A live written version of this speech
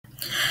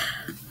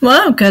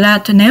Well, good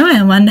afternoon,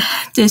 everyone.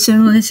 This is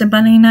Lisa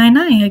Bunny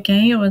 99,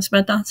 okay? It was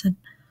by Dawson.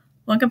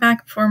 Welcome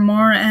back for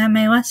more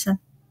anime lesson.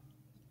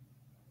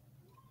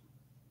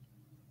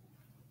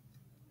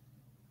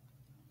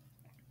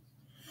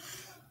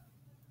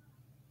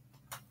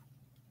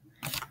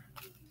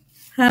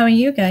 How are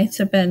you guys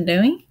been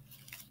doing?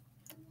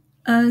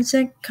 Is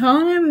it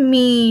calling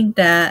me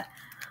that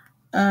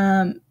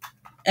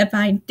if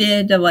I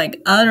did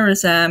like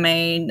others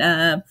anime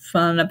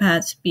from the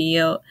past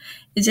video,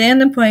 is it in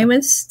the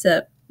playlist?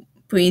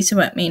 Please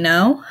let me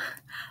know.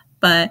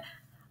 But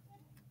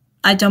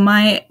I don't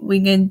mind.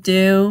 We can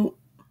do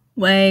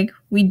like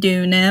we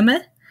do them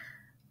a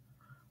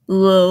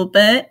little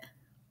bit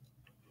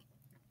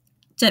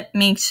to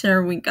make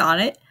sure we got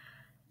it.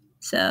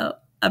 So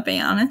I'll be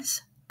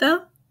honest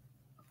though.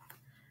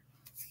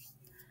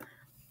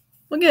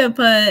 We're gonna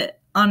put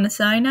on the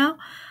side now.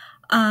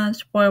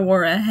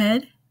 Spoiler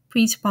ahead.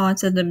 Please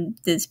pause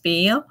this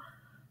video.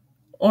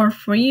 Or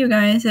for you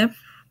guys,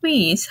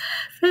 please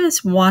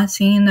finish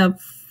watching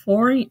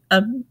for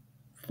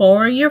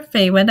your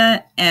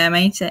favorite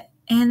animes,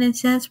 and it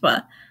says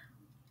what?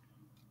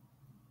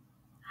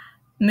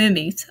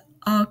 Movies,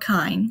 all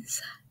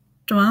kinds.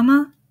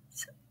 Drama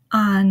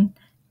on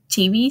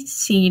TV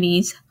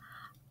series,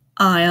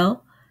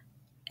 aisle.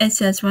 It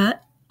says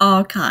what?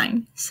 All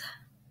kinds.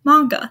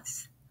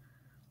 Mangas.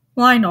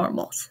 Why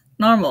normals?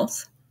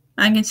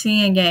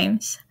 Magazine and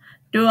games.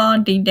 Do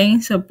all the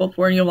things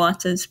before you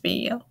watch this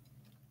video.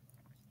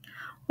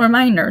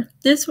 Reminder,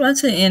 this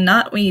was a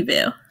not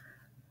review.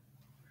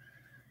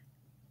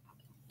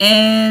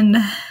 And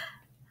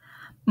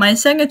my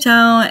second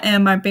channel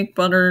and my Big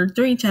Brother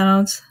 3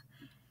 channels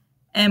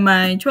and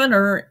my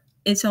Twitter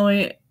is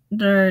only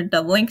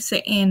the links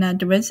in the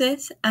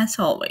description as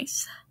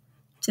always.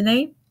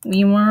 Today,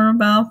 we learn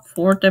about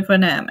 4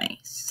 different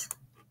animes.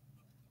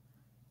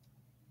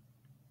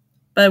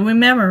 But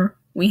remember,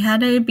 we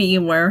had to be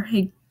aware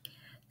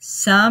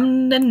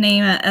some of the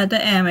names of the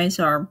animes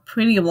are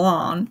pretty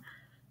long.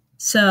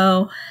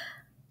 So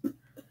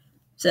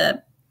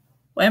let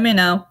me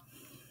know.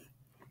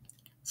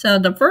 So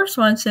the first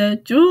one says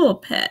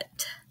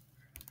JewelPet.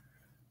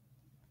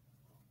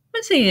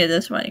 Let's see if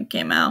this one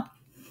came out.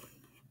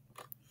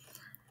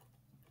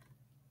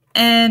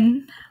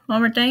 And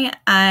one more thing,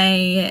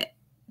 I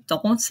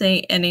don't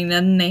say any of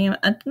the name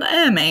of the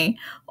anime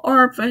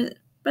or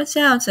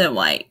pronounce it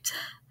right.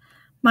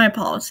 My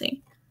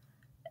policy.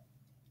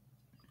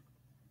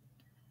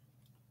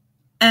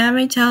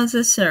 Anime tells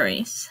the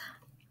series.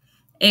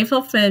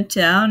 April 5th,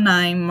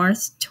 2009,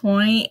 March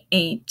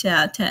 28,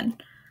 2010.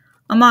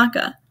 A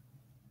manga.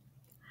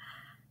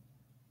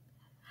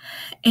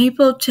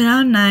 April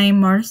 2009,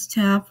 March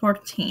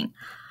 2014.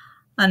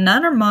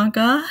 Another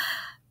manga.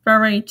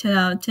 February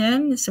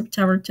 2010,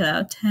 September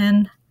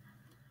 2010.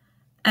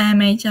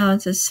 Anime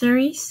tells the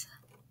series.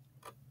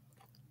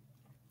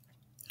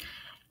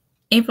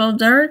 April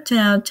 3rd,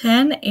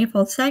 2010,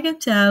 April 2nd,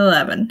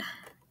 2011.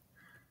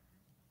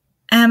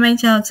 Anime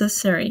tells the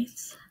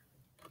series.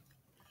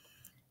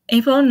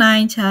 April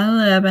 9,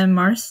 2011,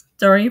 March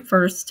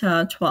 31st,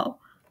 2012.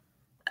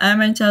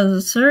 Anime tells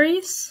the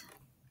series.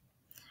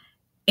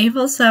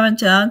 April 7,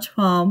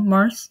 2012,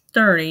 March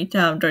 30,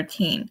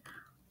 2013.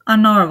 A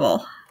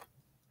novel.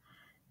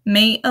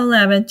 May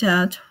 11,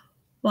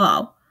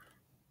 2012.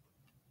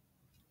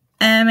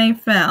 Anime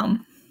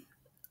film.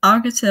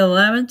 August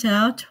 11,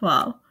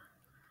 2012.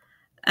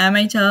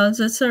 Anime tells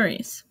the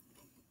series.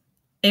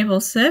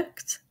 April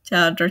 6,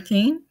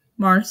 2013,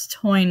 March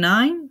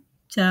 29,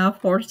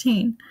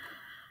 2014.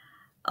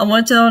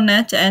 Original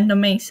net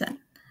animation.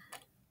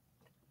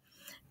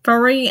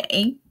 February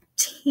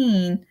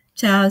 18,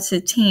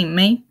 2016,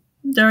 May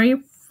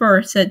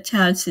 31st,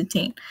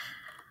 2016.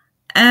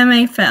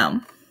 Anime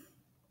film.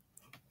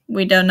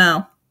 We don't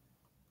know.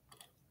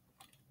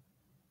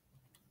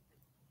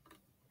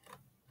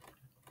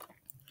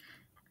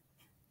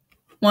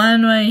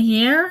 One right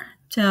here,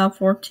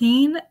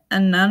 2014,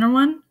 another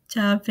one,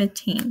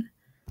 2015.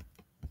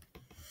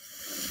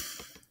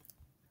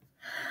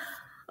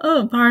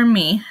 Oh, pardon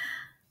me.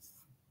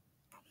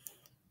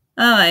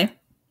 Alright.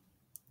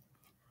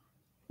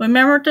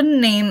 Remember the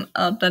name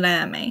of the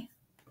anime.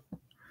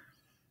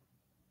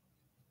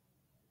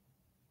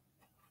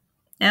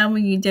 Now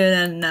we can do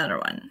another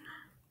one.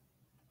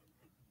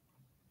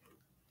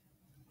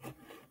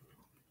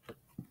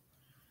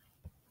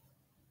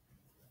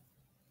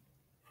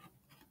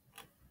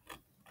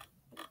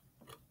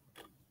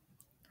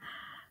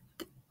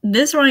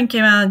 This one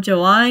came out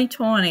July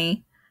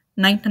 20,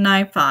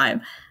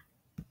 1995.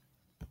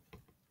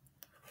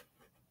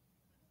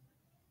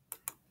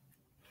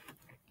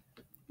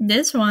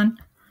 This one.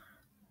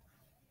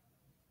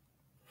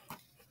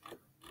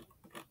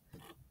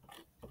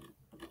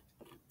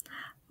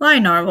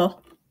 Light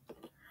novel.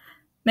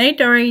 May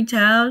 30,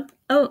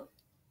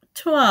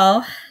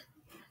 2012,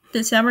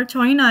 December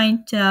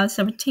 29,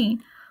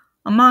 2017.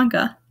 A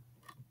manga.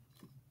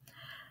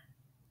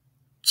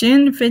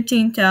 June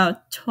 15,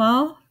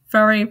 2012,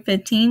 February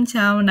 15,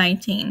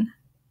 2019.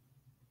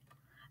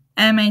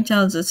 Anime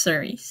tells the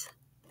series.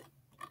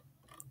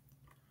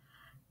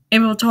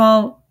 April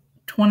 12,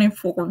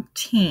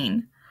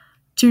 2014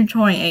 to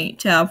 28,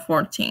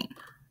 2014.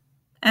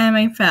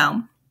 Anime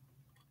found.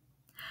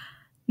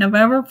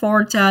 November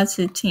 4,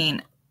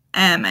 2015.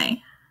 Anime.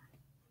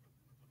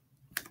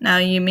 Now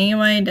you mean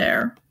right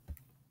there.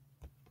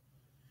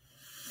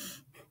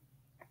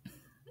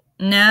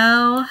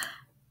 Now,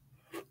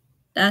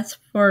 that's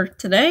for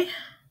today.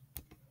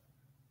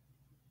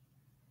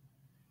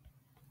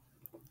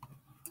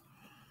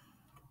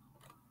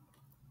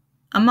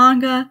 A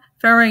manga,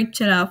 February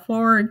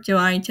 2004,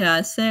 July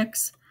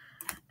 2006.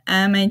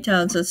 Anime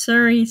tells a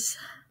series.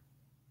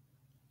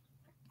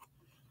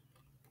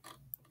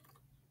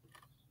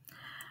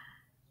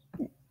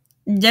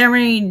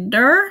 January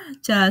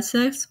 3rd,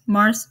 2006,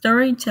 March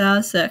 3rd,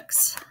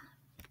 2006.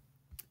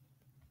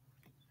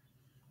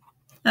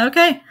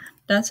 Okay,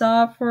 that's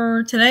all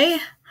for today.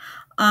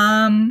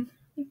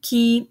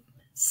 Keep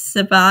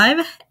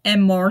survive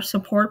and more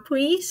support,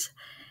 please.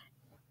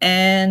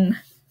 And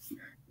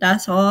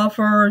that's all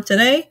for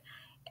today.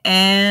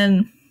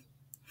 And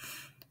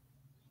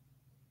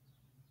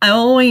I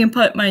only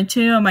put my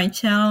 2 of my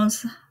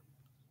channels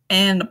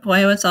and the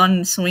playlist on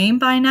the screen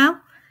by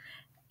now.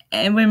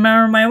 And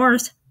remember my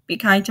words: be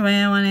kind to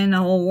anyone in the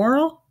whole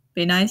world.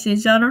 Be nice to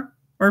each other.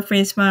 Or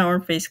face smile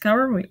or face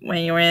cover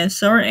when you're in a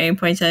store, any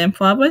place in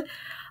public.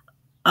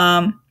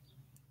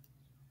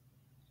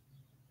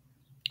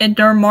 If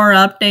there are more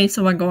updates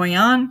of what's going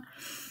on,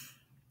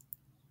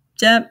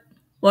 just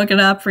look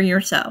it up for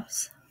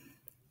yourselves.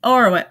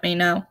 Or let me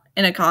know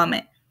in a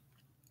comment.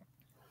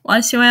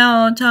 Watch you out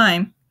all the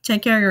time.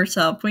 Take care of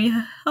yourself. Please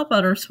help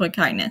others with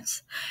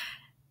kindness.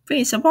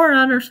 Please support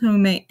others who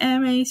make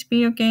animes,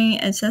 video games,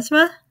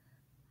 etc.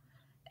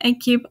 And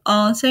keep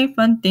all safe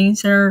fun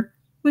things there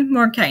with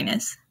more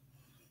kindness.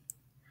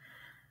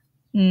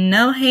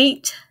 No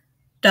hate,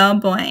 don't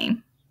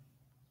blame.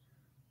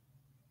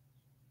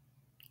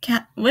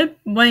 With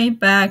way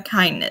back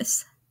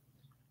kindness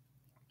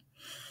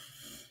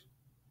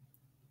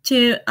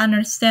to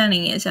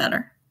understanding each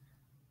other.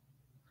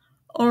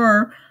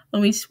 Or at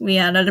least we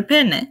had an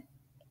opinion.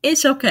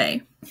 It's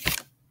okay.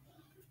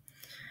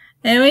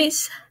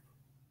 Anyways,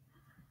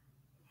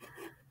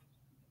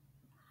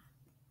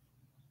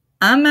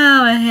 I'm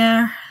out of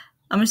here.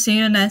 I'm gonna see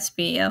you in the next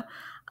video.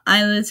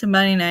 I live to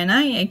Buddy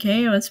 99,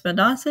 aka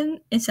Dawson.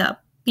 It's out.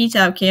 Peace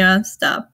out, Kira. Stop.